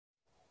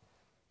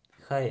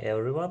Hi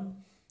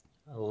everyone,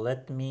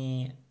 let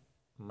me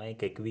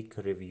make a quick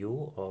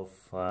review of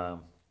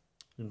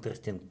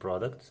interesting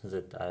product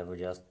that I've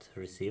just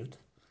received.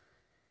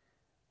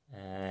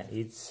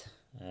 It's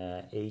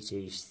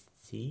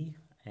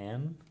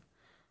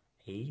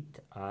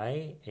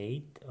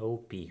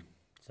HHC-N8i8OP.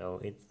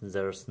 So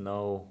there's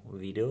no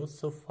video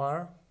so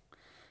far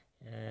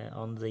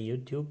on the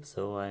YouTube,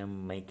 so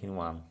I'm making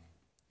one.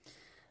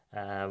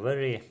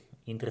 Very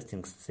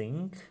interesting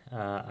thing.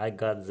 I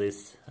got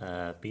this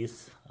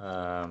piece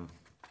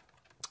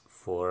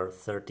for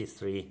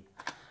 $33,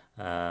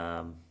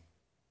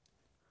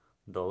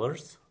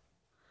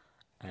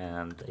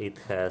 and it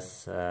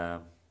has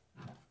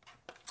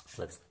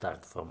let's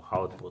start from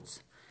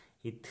outputs.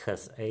 It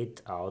has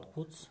 8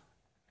 outputs.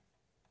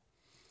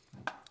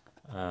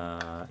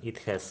 It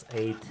has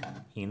 8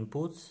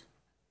 inputs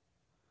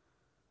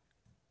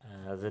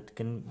that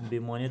can be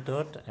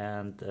monitored,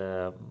 and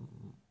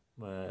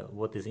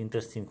what is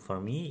interesting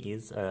for me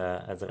is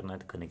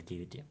Ethernet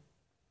connectivity.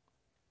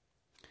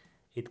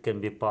 It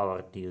can be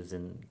powered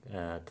using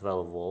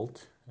 12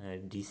 volt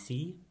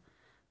DC,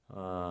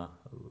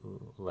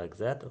 like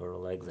that or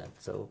like that.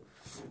 So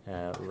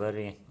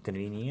very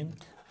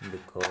convenient,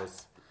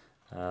 because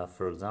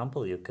for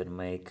example you can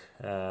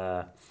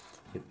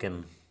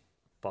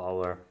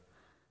power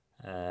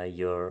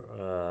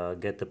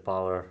get the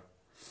power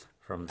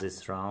from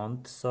this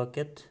round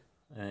socket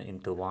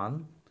into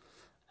one,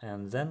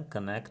 and then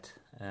connect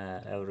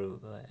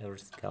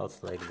everything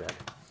else like that.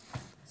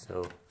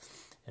 So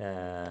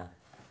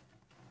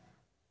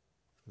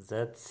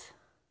that's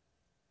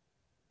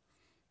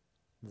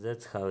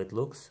how it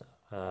looks.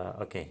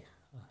 Okay,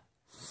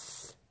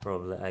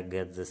 probably I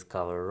get this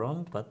cover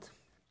wrong, but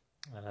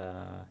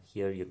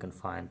here you can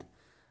find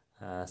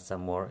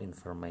some more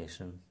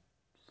information.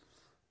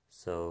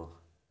 So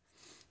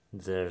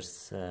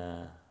there's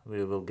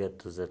we will get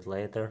to that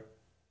later.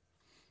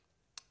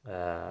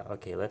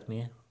 Okay, let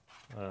me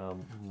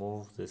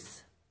move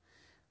this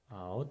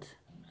out,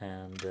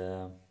 and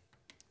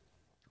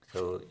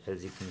so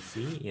as you can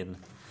see, in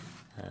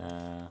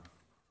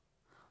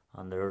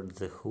under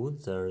the hood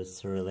there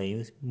is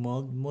relay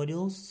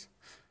modules.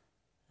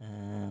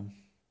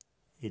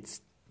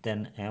 It's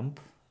 10 amp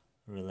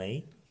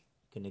relay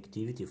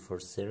connectivity for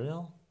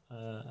serial,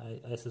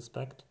 I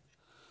suspect,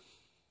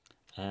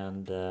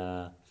 and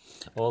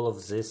all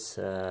of these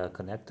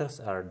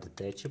connectors are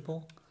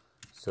detachable.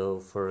 So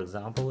for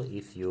example,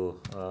 if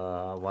you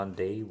one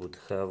day would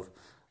have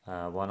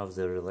one of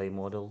the relay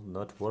module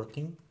not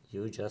working,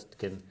 you just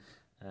can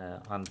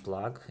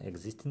unplug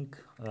existing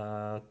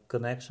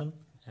connection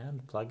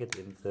and plug it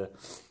in the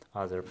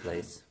other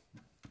place.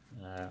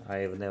 I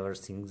have never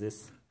seen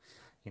this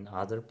in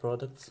other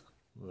products.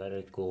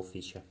 Very cool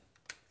feature.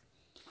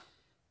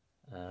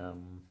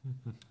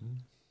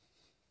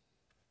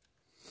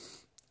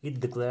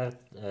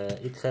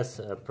 It has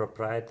a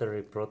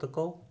proprietary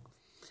protocol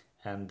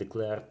and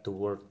declared to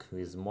work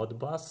with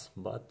Modbus,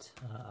 but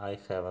I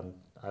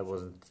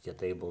wasn't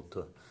yet able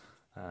to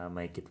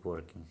make it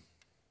working.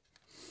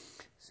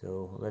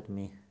 So let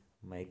me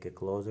make a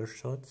closer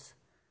shots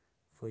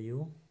for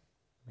you.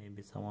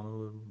 Maybe someone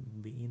will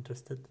be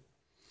interested.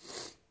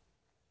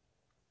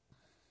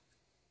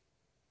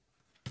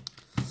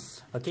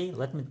 Okay,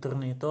 let me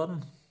turn it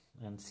on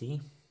and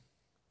see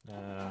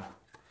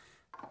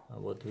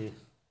what we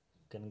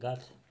can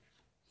get.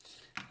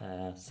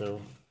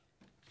 So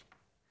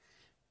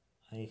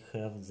I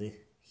have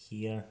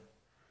here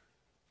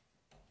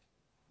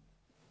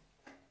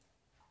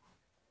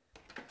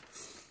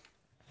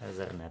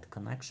Ethernet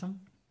connection.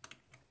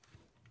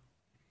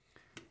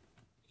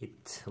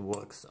 It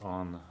works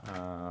on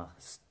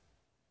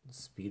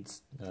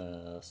speeds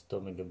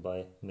 100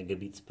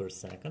 megabits per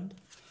second,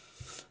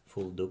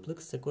 full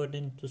duplex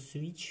according to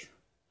switch.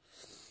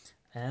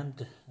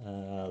 And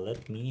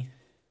let me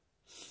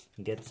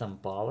get some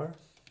power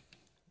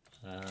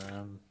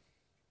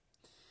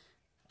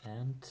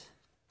and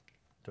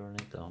turn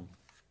it on.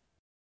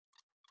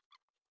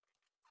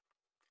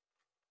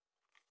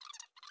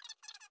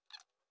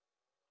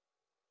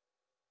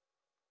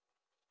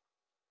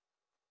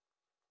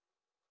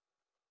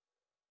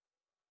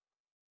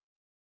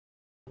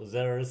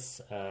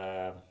 There's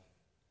a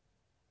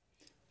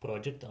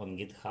project on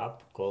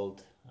GitHub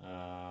called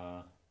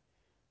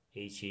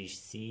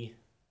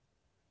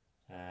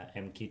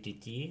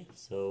HHC-MQTT.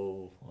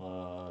 So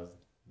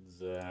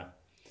the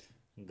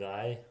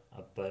guy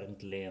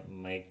apparently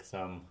make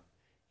some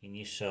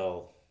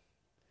initial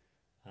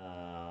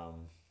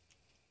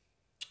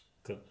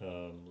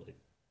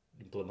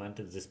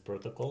implemented this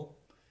protocol,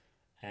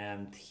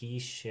 and he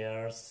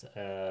shares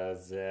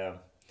the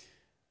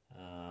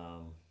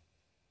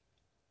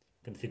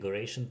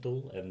configuration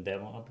tool and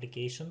demo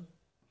application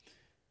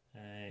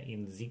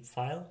in zip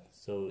file.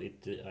 So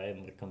I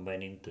am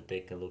recommending to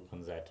take a look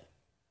on that.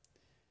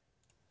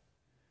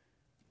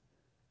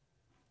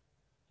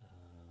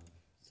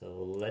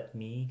 So let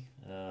me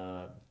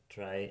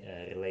try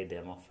a relay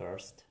demo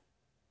first.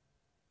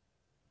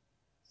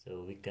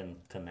 So we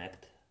can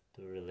connect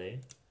to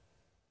relay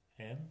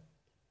and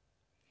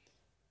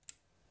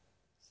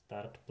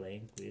start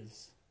playing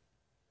with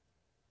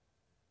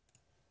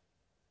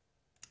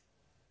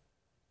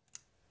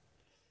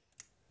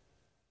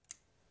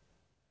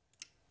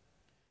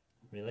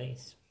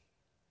relays.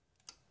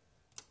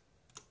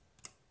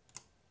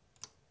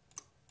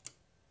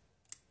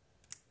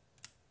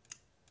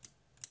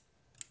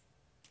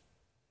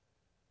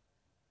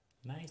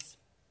 Nice.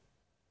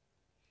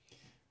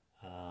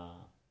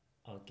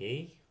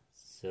 Okay,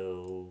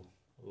 so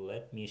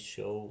let me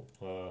show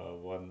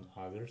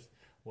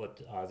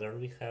what other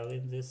we have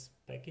in this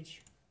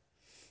package.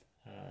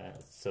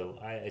 So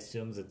I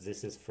assume that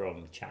this is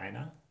from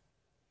China,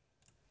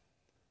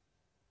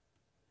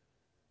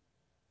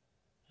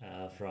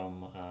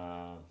 from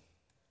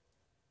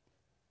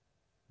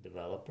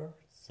developer.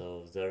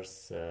 So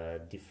there's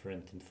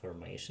different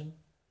information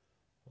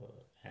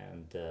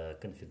and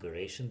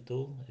configuration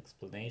tool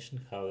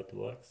explanation how it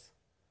works.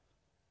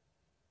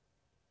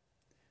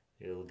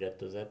 We will get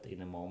to that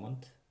in a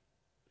moment.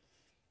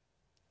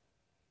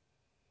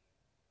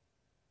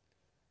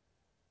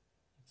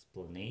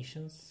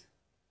 Explanations,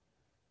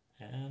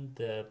 and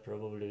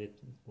probably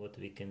what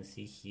we can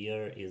see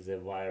here is a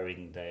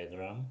wiring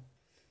diagram.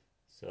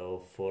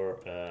 So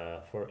for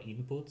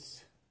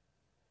inputs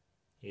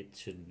it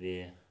should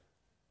be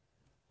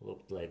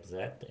looked like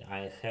that.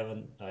 I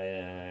haven't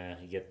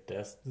yet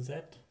tested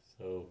that,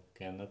 so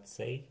cannot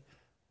say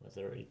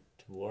whether it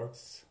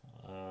works.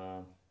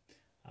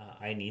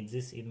 I need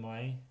this in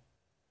my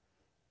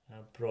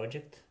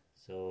project,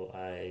 so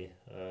I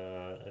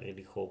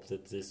really hope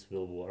that this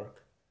will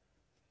work,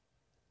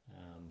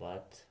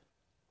 but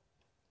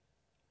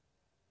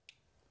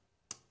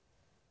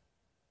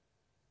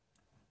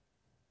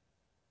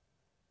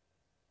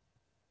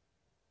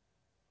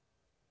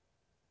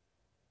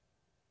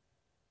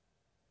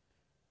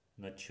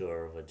not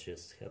sure what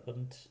just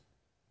happened.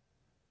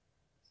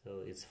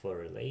 So it's for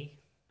relay,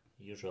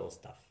 usual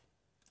stuff.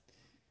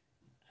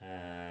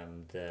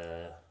 And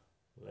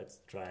let's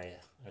try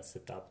a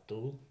setup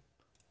tool.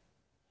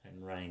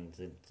 I'm running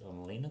it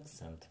on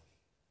Linux and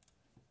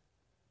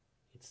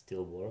it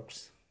still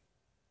works.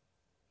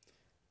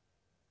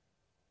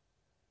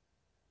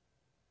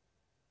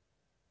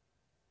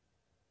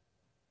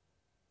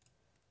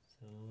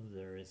 So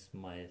there is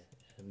my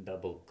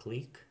double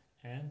click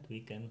and we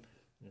can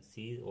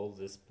see all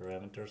these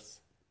parameters.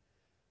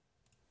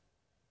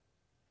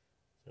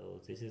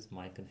 So this is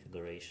my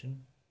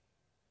configuration.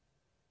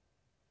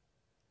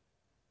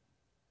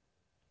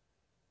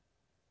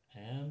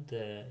 And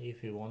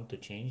if we want to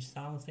change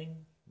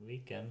something, we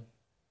can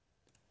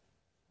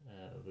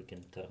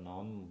turn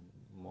on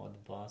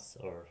Modbus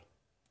or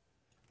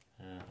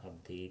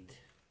update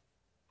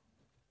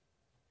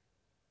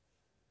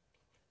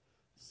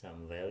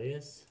some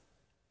values,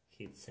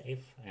 hit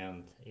save,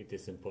 and it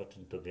is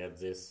important to get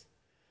this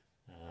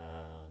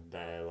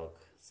dialog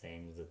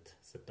saying that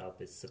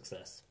setup is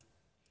success.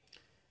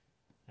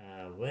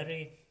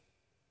 Very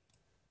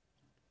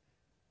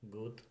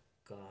good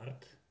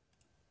card.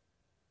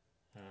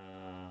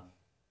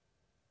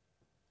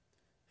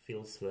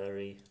 Feels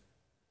very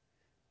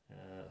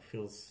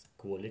feels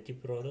quality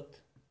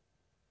product.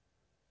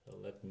 So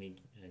let me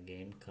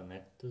again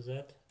connect to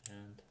that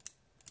and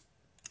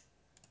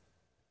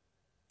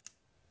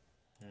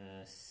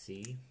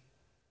see.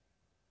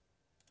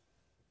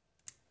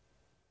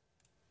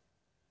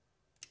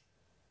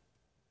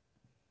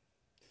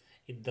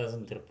 It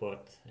doesn't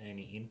report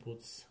any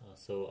inputs,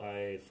 so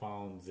I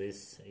found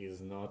this is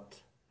not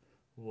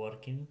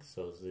working.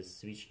 So the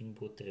switch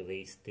input,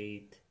 relay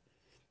state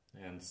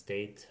and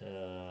state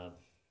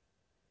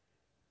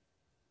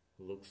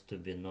looks to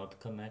be not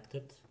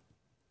connected.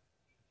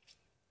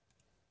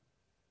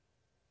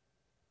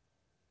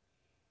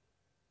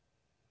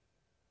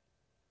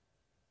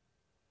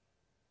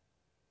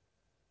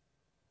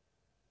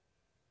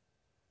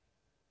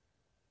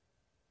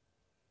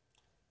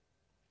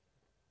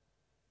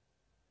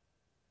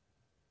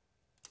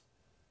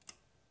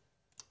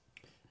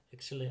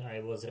 Actually, I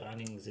was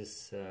running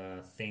this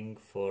thing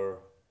for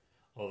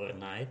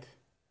overnight,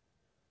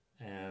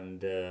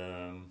 and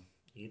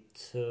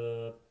it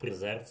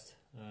preserved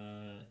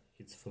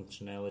its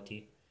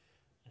functionality.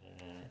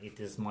 It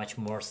is much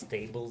more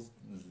stable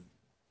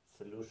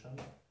solution.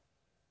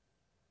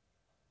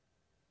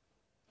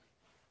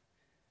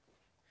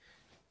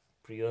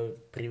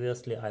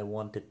 Previously, I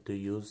wanted to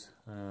use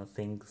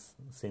things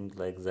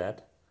like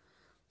that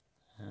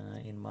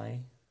in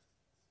my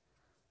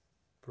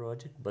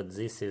project, but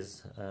this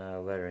is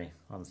very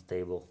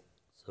unstable.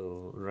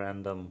 So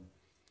random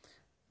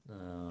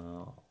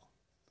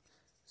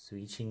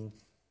switching,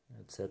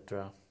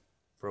 etc.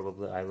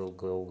 Probably I will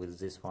go with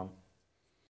this one.